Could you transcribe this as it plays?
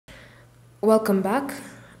Welcome back,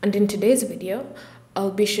 and in today's video I'll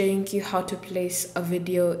be showing you how to place a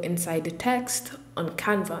video inside the text on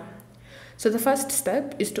Canva. So the first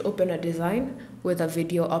step is to open a design with a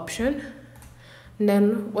video option. And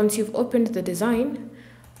then once you've opened the design,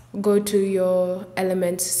 go to your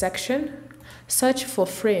elements section, search for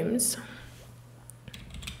frames,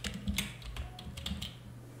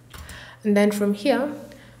 and then from here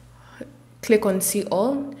click on see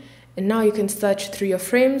all. And now you can search through your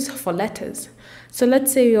frames for letters. So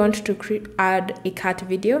let's say you want to add a cat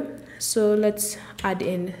video. So let's add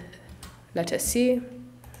in letter C,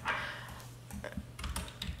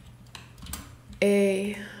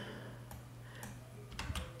 A,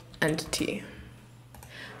 and T.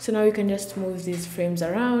 So now you can just move these frames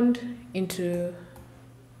around into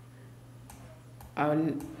our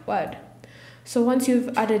word. So once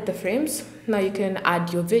you've added the frames, now you can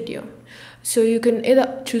add your video. So you can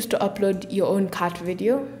either choose to upload your own cat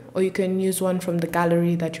video, or you can use one from the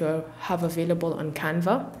gallery that you have available on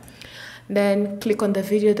Canva. Then click on the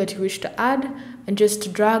video that you wish to add and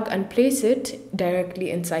just drag and place it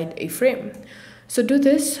directly inside a frame. So do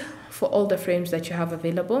this for all the frames that you have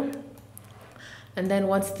available. And then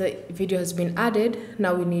once the video has been added,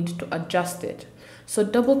 now we need to adjust it. So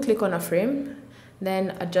double click on a frame,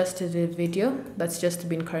 then adjust the video that's just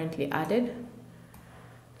been currently added.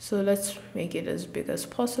 So let's make it as big as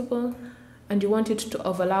possible, and you want it to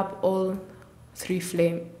overlap all three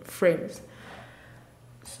frames.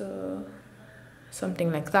 So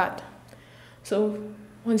something like that. So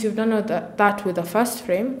once you've done that with the first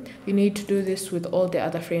frame, you need to do this with all the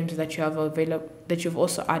other frames that you have available, that you've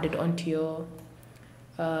also added onto your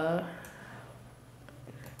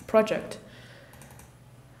project.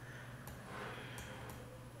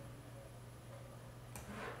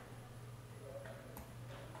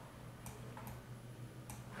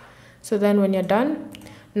 So then when you're done,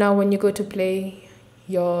 now when you go to play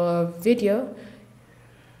your video,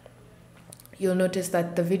 you'll notice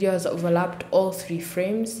that the video has overlapped all three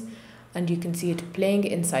frames and you can see it playing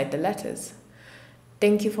inside the letters.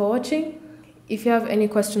 Thank you for watching. If you have any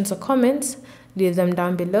questions or comments, leave them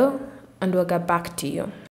down below and we'll get back to you.